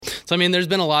So, I mean, there's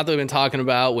been a lot that we've been talking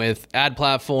about with ad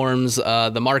platforms,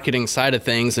 the marketing side of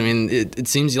things. I mean, it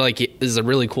seems like this is a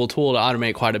really cool tool to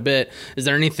automate quite a bit. Is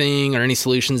there anything or any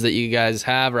solutions that you guys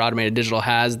have or Automated Digital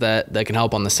has that can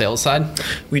help on the sales side?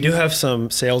 We do have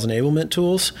some sales enablement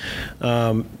tools.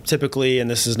 Typically, and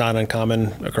this is not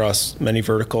uncommon across many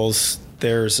verticals,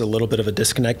 there's a little bit of a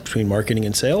disconnect between marketing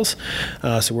and sales.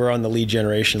 So we're on the lead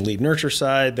generation, lead nurture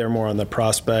side. They're more on the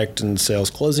prospect and sales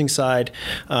closing side.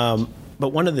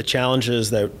 But one of the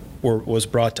challenges that was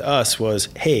brought to us was,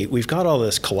 hey, we've got all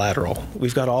this collateral.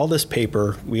 We've got all this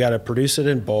paper. We got to produce it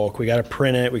in bulk. We got to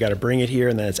print it. We got to bring it here,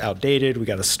 and then it's outdated. We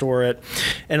got to store it.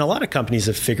 And a lot of companies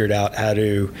have figured out how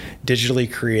to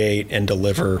digitally create and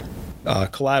deliver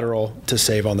collateral to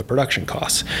save on the production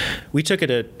costs. We took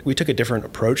a different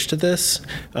approach to this.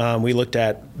 We looked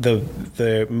at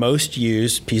the most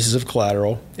used pieces of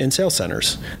collateral in sales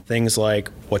centers. Things like,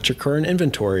 what's your current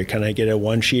inventory? Can I get a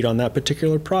one sheet on that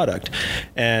particular product?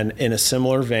 And in a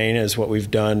similar vein as what we've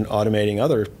done automating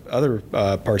other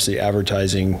parts of the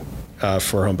advertising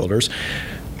for home builders,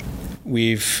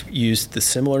 we've used the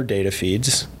similar data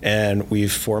feeds and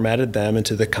we've formatted them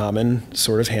into the common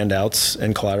sort of handouts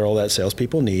and collateral that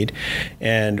salespeople need.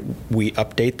 And we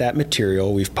update that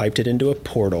material. We've piped it into a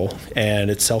portal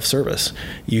and it's self-service.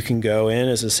 You can go in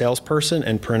as a salesperson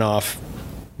and print off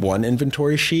one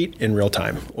inventory sheet in real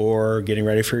time, or getting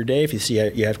ready for your day. If you see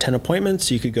you have 10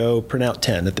 appointments, you could go print out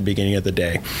 10 at the beginning of the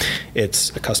day.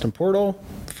 It's a custom portal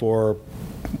for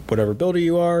whatever builder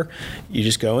you are. You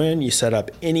just go in, you set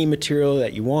up any material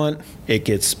that you want. It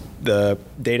gets, the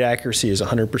data accuracy is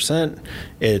 100%.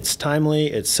 It's timely,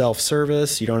 it's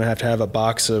self-service. You don't have to have a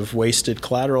box of wasted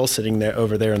collateral sitting there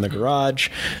over there in the garage.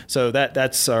 So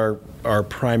that's our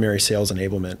primary sales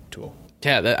enablement tool.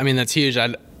 Yeah, that's huge.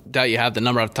 I doubt you have the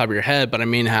number off the top of your head, but I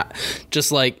mean,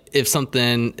 just like if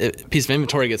a piece of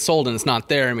inventory gets sold and it's not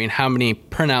there, I mean, how many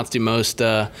printouts do most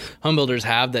home builders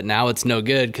have that now it's no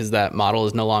good because that model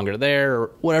is no longer there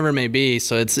or whatever it may be?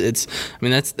 So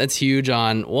that's huge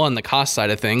on one, the cost side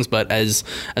of things, but as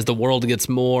the world gets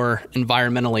more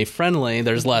environmentally friendly,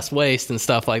 there's less waste and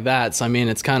stuff like that. So I mean,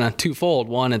 it's kind of twofold.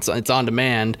 One, it's on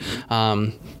demand.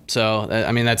 So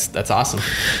I mean, that's awesome.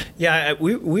 Yeah,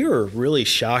 we were really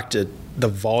shocked at the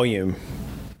volume.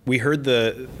 We heard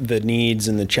the needs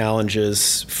and the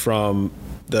challenges from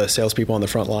the salespeople on the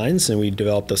front lines, and we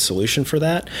developed a solution for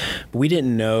that. But we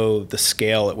didn't know the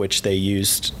scale at which they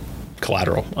used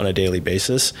collateral on a daily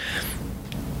basis.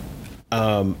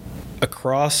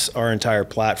 Across our entire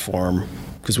platform,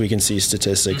 because we can see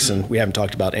statistics, and we haven't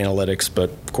talked about analytics, but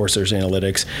of course there's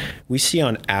analytics. We see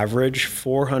on average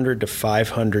 400 to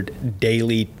 500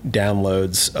 daily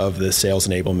downloads of the sales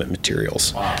enablement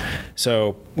materials. Wow.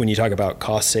 So when you talk about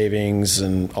cost savings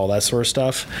and all that sort of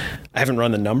stuff, I haven't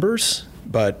run the numbers,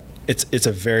 but it's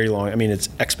a very long, it's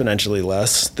exponentially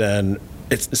less than,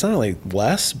 it's not only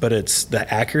less, but the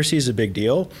accuracy is a big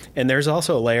deal. And there's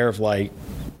also a layer of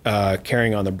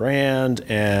carrying on the brand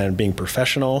and being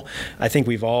professional. I think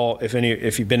we've all,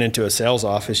 if you've been into a sales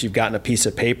office, you've gotten a piece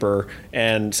of paper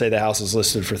and say the house is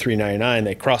listed for $399,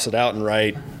 they cross it out and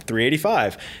write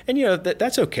 $385. And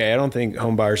that's okay. I don't think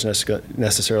home buyers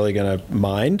necessarily going to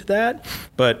mind that,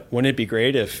 but wouldn't it be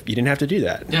great if you didn't have to do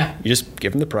that? Yeah. You just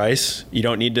give them the price. You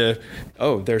don't need to,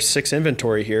 there's 6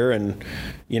 inventory here and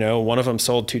one of them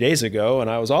sold 2 days ago and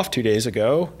I was off 2 days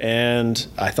ago and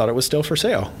I thought it was still for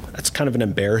sale. That's kind of an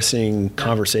embarrassing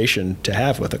conversation to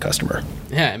have with a customer.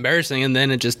 Yeah, embarrassing. And then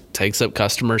it just takes up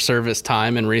customer service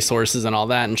time and resources and all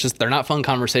that. And they're not fun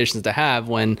conversations to have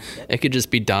when it could just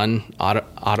be done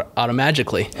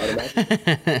automatically.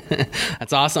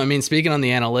 That's awesome. Speaking on the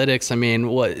analytics,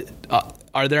 what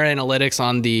are there analytics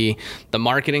on the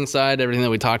marketing side, everything that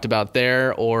we talked about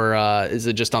there, or is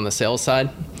it just on the sales side?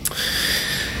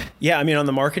 Yeah, on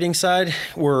the marketing side,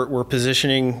 we're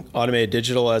positioning Automated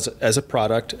Digital as a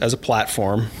product, as a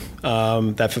platform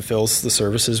that fulfills the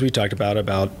services we talked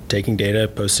about taking data,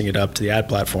 posting it up to the ad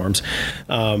platforms.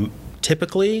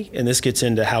 Typically, and this gets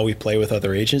into how we play with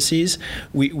other agencies,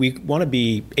 we want to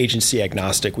be agency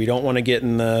agnostic. We don't want to get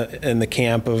in the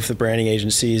camp of the branding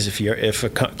agencies. If a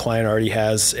client already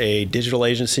has a digital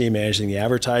agency managing the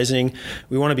advertising,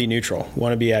 we want to be neutral. We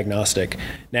want to be agnostic.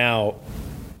 Now,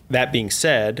 that being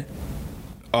said,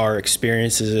 our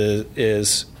experience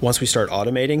is once we start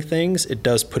automating things, it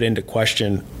does put into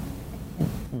question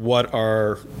what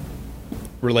are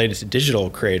related to digital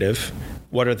creative.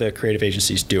 What are the creative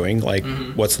agencies doing?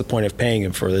 What's the point of paying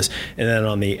them for this? And then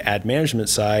on the ad management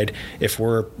side, if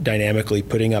we're dynamically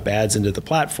putting up ads into the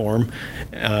platform,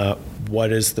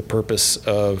 what is the purpose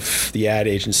of the ad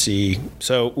agency?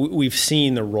 So we've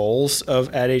seen the roles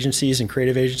of ad agencies and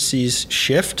creative agencies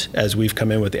shift as we've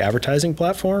come in with the advertising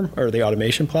platform or the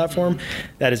automation platform.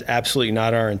 That is absolutely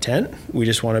not our intent. We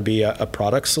just want to be a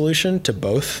product solution to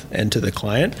both and to the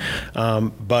client.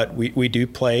 But we do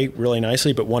play really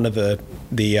nicely. But one of the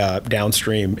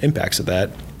downstream impacts of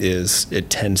that is it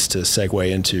tends to segue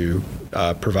into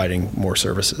providing more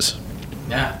services.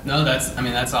 Yeah, no,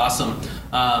 that's awesome.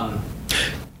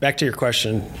 Back to your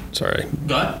question. Sorry.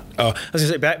 Go ahead. Oh, I was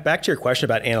going to say, back to your question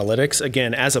about analytics.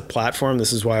 Again, as a platform,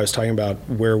 this is why I was talking about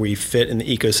where we fit in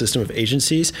the ecosystem of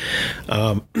agencies.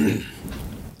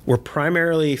 We're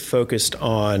primarily focused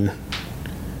on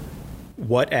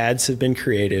what ads have been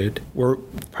created. We're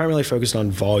primarily focused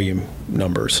on volume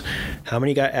numbers. How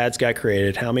many ads got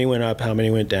created? How many went up? How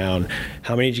many went down?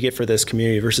 How many did you get for this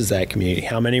community versus that community?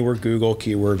 How many were Google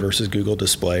keyword versus Google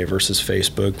display versus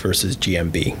Facebook versus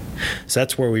GMB? So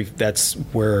that's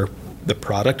where the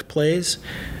product plays.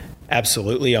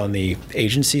 Absolutely, on the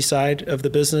agency side of the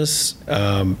business,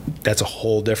 that's a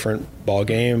whole different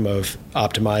ballgame of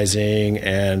optimizing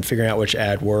and figuring out which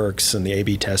ad works and the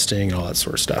A/B testing and all that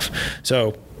sort of stuff.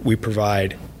 So we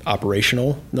provide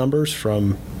operational numbers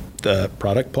from the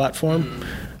product platform,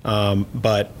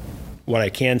 but what I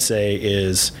can say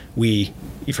is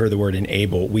you've heard the word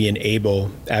enable. We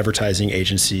enable advertising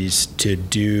agencies to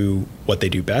do what they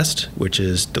do best, which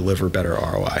is deliver better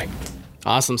ROI.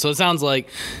 Awesome. So it sounds like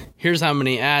here's how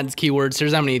many ads, keywords,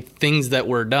 here's how many things that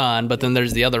were done, but then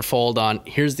there's the other fold on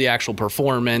here's the actual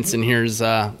performance, and here's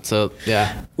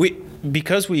yeah.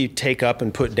 Because we take up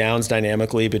and put downs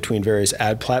dynamically between various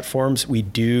ad platforms, we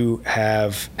do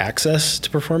have access to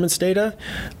performance data.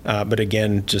 But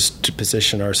again, just to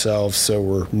position ourselves so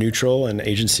we're neutral and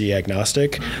agency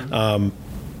agnostic,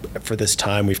 for this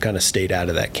time, we've kind of stayed out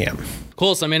of that camp.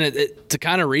 Cool. So, to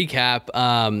kind of recap,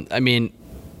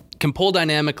 can pull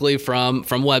dynamically from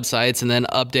websites and then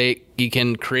update. You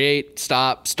can create,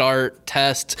 stop, start,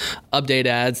 test, update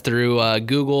ads through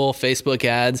Google, Facebook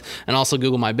ads, and also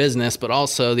Google My Business. But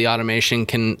also the automation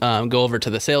can go over to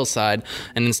the sales side,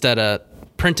 and instead of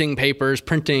printing papers,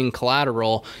 printing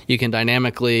collateral, you can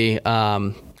dynamically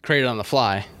create it on the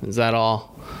fly. Is that all?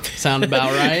 Sound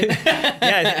about right?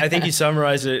 Yeah, I think you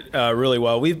summarized it really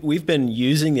well. We've been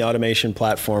using the automation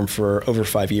platform for over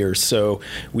 5 years. So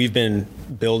we've been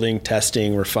building,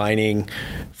 testing, refining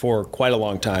for quite a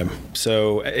long time.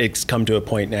 So it's come to a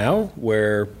point now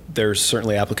where there's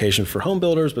certainly application for home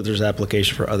builders, but there's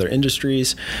application for other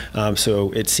industries.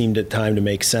 So it seemed at time to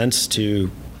make sense to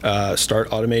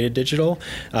start Automated Digital,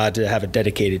 to have a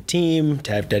dedicated team,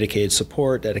 to have dedicated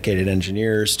support, dedicated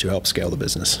engineers to help scale the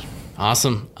business.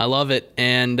 Awesome. I love it.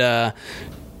 And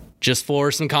just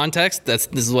for some context, this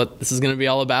is what this is going to be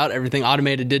all about. Everything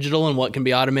Automated Digital and what can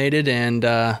be automated, and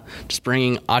just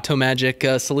bringing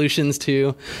AutoMagic solutions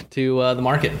to the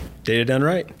market. Data done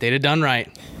right. Data done right.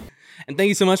 And thank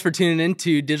you so much for tuning in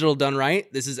to Digital Done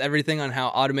Right. This is everything on how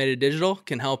Automated Digital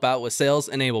can help out with sales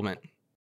enablement.